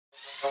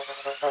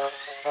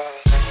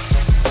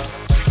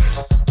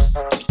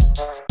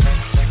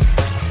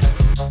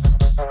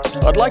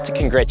I'd like to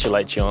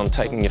congratulate you on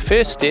taking your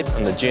first step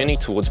on the journey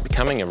towards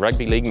becoming a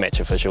rugby league match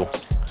official.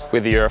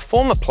 Whether you're a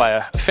former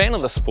player, a fan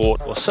of the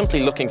sport, or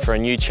simply looking for a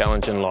new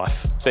challenge in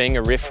life, being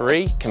a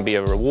referee can be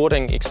a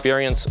rewarding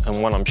experience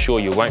and one I'm sure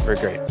you won't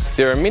regret.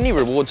 There are many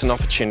rewards and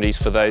opportunities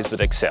for those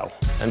that excel,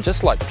 and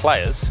just like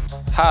players,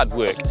 hard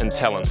work and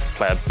talent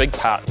play a big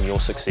part in your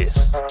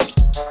success.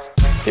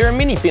 There are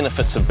many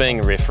benefits of being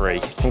a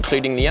referee,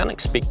 including the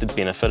unexpected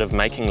benefit of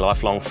making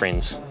lifelong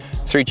friends.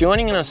 Through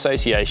joining an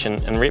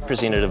association and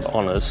representative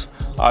honours,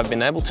 I've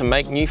been able to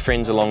make new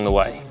friends along the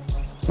way.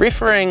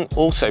 Refereeing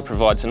also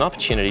provides an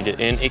opportunity to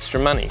earn extra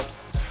money.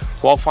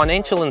 While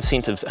financial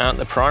incentives aren't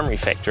the primary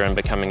factor in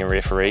becoming a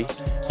referee,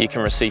 you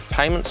can receive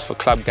payments for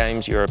club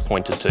games you're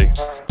appointed to.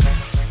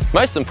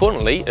 Most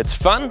importantly, it's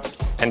fun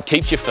and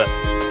keeps you fit.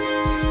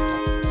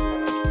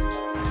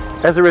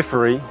 As a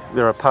referee,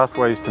 there are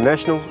pathways to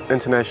national,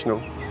 international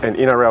and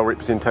NRL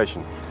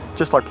representation,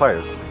 just like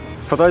players.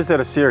 For those that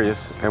are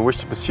serious and wish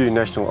to pursue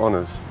national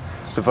honours,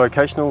 the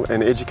vocational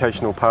and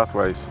educational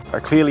pathways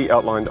are clearly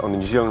outlined on the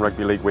New Zealand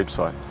Rugby League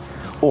website,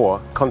 or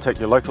contact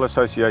your local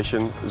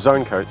association,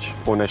 zone coach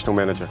or national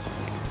manager.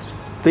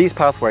 These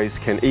pathways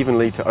can even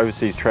lead to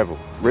overseas travel,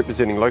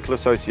 representing local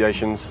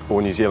associations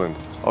or New Zealand.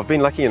 I've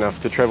been lucky enough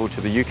to travel to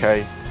the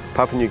UK,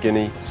 Papua New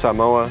Guinea,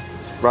 Samoa,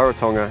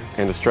 Rarotonga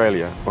and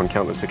Australia on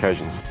countless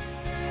occasions.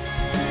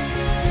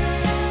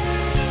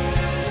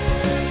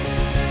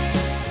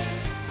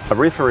 A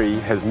referee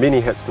has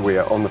many hats to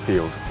wear on the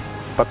field,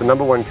 but the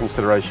number one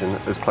consideration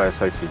is player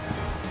safety.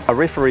 A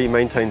referee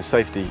maintains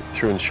safety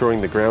through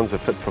ensuring the grounds are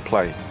fit for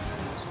play.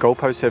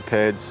 Goalposts have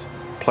pads,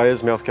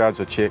 players' mouthguards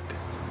are checked,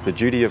 the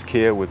duty of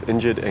care with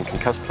injured and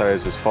concussed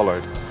players is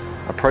followed,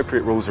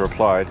 appropriate rules are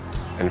applied,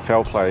 and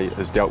foul play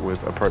is dealt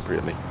with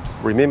appropriately.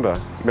 Remember,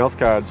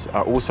 mouthguards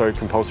are also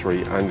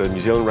compulsory under New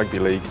Zealand Rugby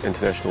League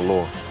international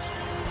law.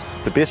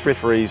 The best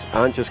referees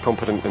aren't just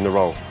competent in the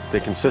role, they're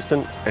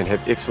consistent and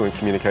have excellent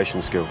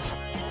communication skills.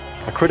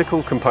 A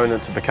critical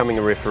component to becoming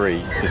a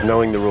referee is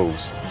knowing the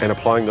rules and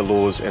applying the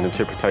laws and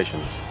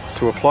interpretations.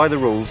 To apply the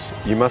rules,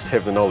 you must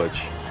have the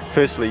knowledge.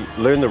 Firstly,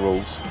 learn the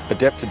rules,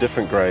 adapt to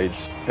different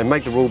grades, and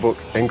make the rulebook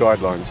and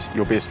guidelines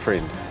your best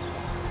friend.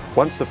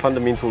 Once the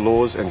fundamental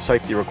laws and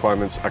safety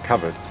requirements are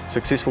covered,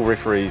 successful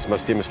referees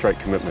must demonstrate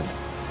commitment.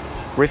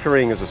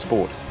 Refereeing is a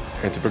sport,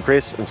 and to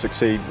progress and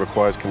succeed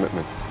requires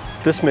commitment.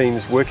 This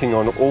means working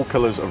on all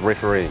pillars of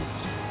refereeing,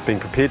 being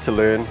prepared to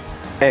learn,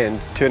 and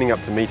turning up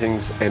to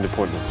meetings and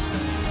appointments.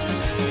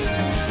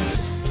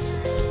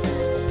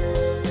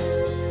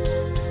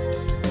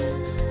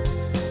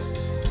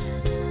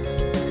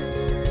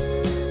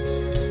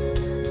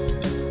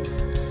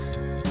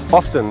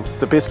 Often,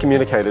 the best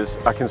communicators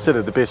are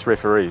considered the best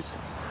referees.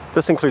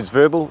 This includes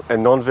verbal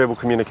and non-verbal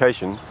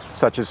communication,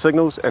 such as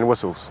signals and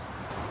whistles.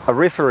 A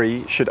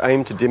referee should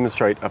aim to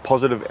demonstrate a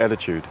positive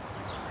attitude,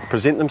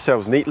 present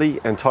themselves neatly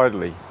and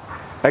tidily,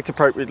 act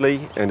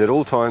appropriately, and at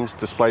all times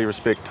display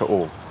respect to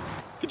all.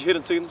 Get your head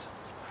in seconds.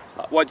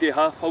 Wait there,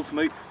 half, hold for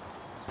me.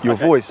 Your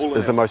voice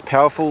is the most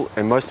powerful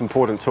and most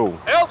important tool.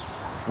 Help!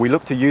 We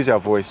look to use our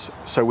voice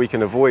so we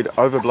can avoid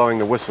overblowing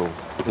the whistle,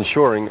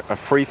 ensuring a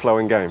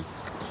free-flowing game.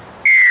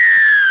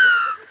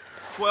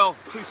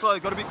 12, too slow,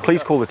 got to be quicker.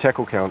 Please call the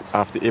tackle count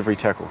after every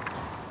tackle.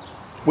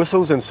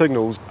 Whistles and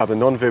signals are the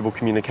non-verbal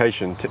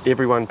communication to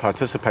everyone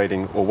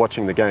participating or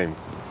watching the game.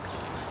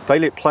 They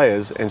let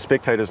players and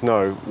spectators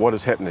know what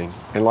is happening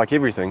and, like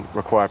everything,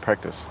 require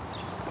practice.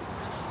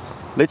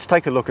 Let's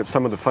take a look at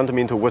some of the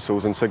fundamental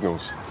whistles and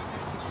signals.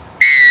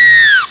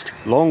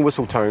 Long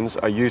whistle tones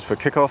are used for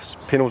kickoffs,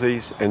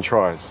 penalties and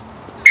tries.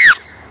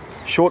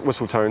 Short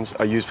whistle tones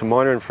are used for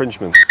minor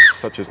infringements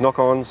such as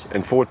knock-ons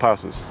and forward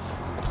passes.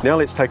 Now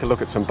let's take a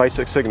look at some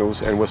basic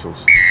signals and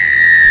whistles.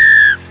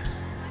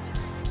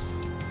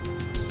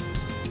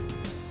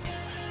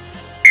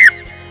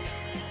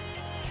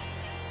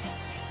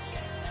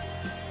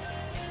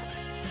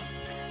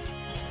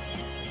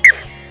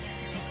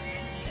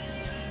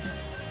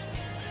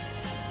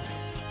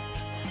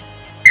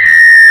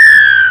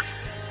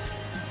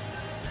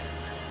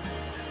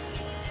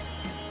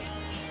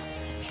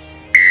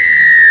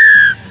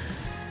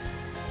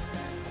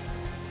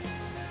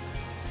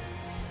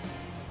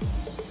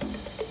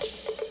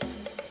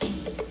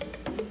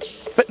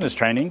 Fitness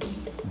training,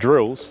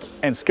 drills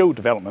and skill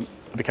development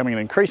are becoming an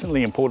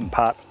increasingly important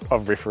part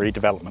of referee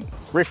development.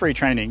 Referee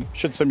training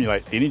should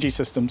simulate the energy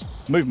systems,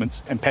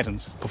 movements and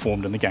patterns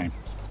performed in the game.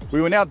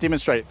 We will now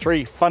demonstrate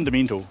 3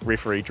 fundamental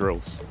referee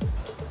drills.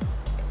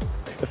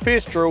 The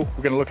first drill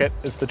we're going to look at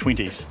is the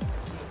 20s.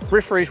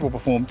 Referees will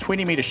perform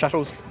 20-metre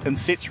shuttles in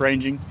sets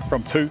ranging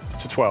from 2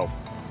 to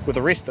 12, with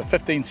a rest of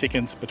 15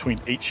 seconds between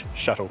each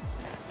shuttle.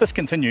 This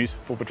continues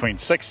for between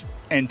 6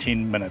 and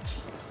 10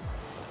 minutes.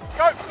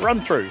 Go!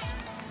 Run-throughs.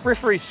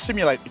 Referees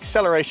simulate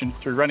acceleration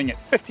through running at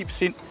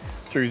 50%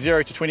 through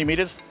 0 to 20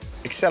 metres,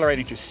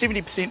 accelerating to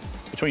 70%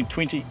 between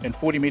 20 and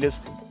 40 metres,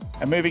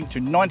 and moving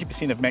to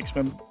 90% of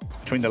maximum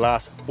between the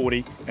last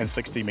 40 and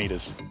 60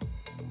 metres.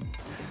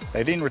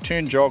 They then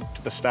return jog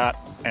to the start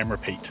and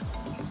repeat.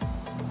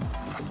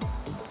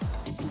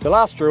 The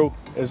last drill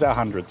is our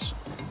hundreds.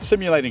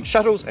 simulating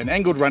shuttles and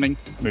angled running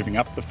moving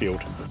up the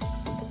field.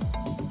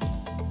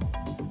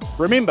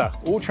 Remember,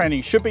 all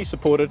training should be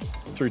supported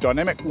through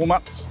dynamic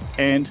warm-ups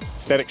and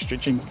static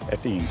stretching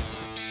at the end.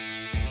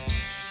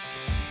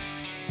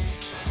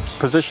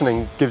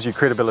 Positioning gives you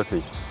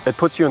credibility. It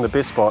puts you in the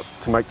best spot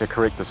to make the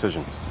correct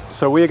decision.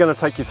 So we're going to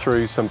take you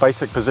through some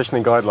basic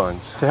positioning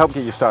guidelines to help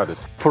get you started.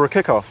 For a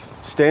kickoff,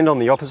 stand on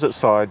the opposite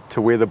side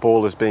to where the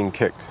ball is being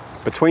kicked,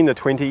 between the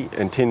 20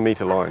 and 10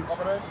 metre lines.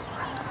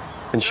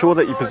 Ensure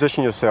that you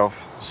position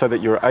yourself so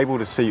that you're able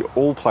to see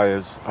all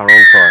players are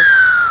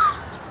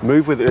onside.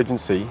 Move with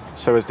urgency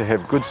so as to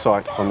have good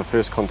sight on the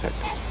first contact.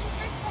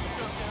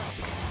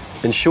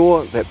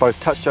 Ensure that both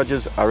touch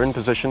judges are in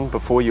position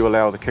before you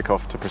allow the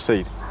kickoff to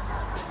proceed.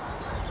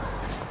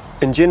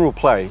 In general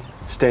play,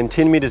 stand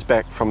 10 metres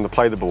back from the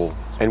play the ball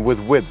and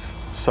with width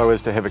so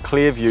as to have a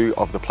clear view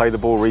of the play the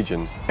ball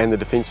region and the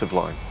defensive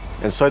line,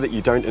 and so that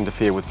you don't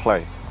interfere with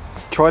play.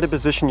 Try to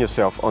position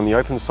yourself on the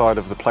open side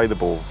of the play the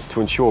ball to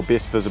ensure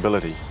best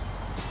visibility.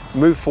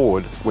 Move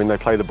forward when they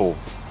play the ball.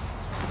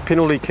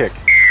 Penalty kick.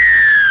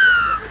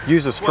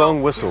 Use a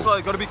strong whistle.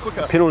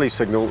 Penalty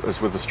signal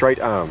is with a straight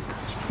arm.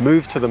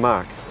 Move to the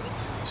mark.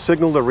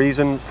 Signal the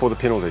reason for the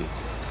penalty.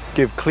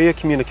 Give clear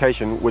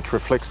communication which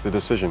reflects the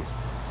decision.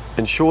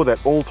 Ensure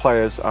that all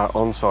players are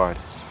onside.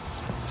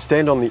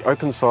 Stand on the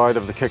open side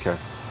of the kicker.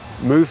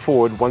 Move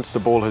forward once the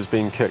ball has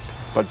been kicked,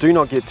 but do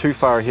not get too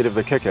far ahead of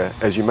the kicker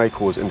as you may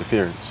cause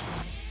interference.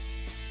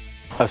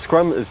 A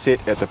scrum is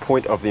set at the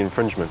point of the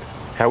infringement,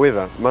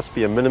 however must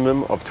be a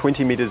minimum of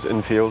 20 metres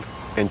infield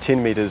and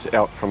 10 metres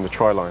out from the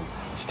try line.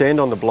 Stand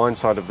on the blind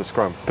side of the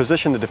scrum.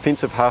 Position the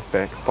defensive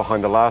halfback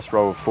behind the last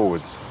row of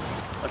forwards.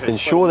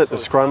 Ensure that the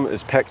scrum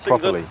is packed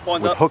properly,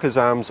 with hooker's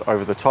arms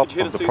over the top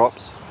of the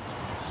props.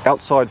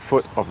 Outside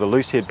foot of the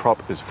loose head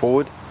prop is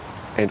forward,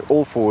 and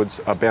all forwards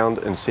are bound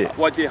and set.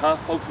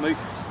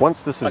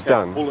 Once this is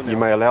done, you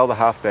may allow the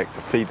halfback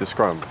to feed the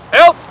scrum.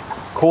 Help!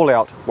 Call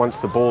out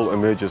once the ball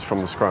emerges from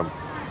the scrum.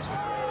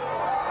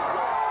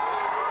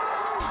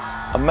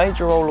 A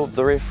major role of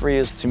the referee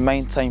is to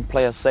maintain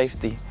player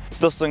safety.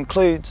 This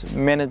includes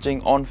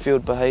managing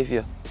on-field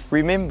behaviour.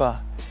 Remember,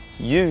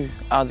 you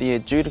are the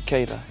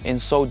adjudicator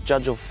and sole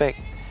judge of fact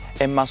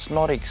and must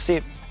not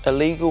accept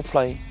illegal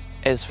play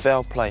as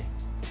foul play.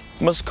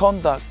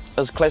 Misconduct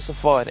is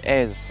classified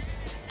as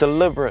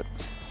deliberate,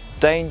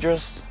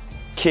 dangerous,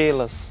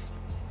 careless,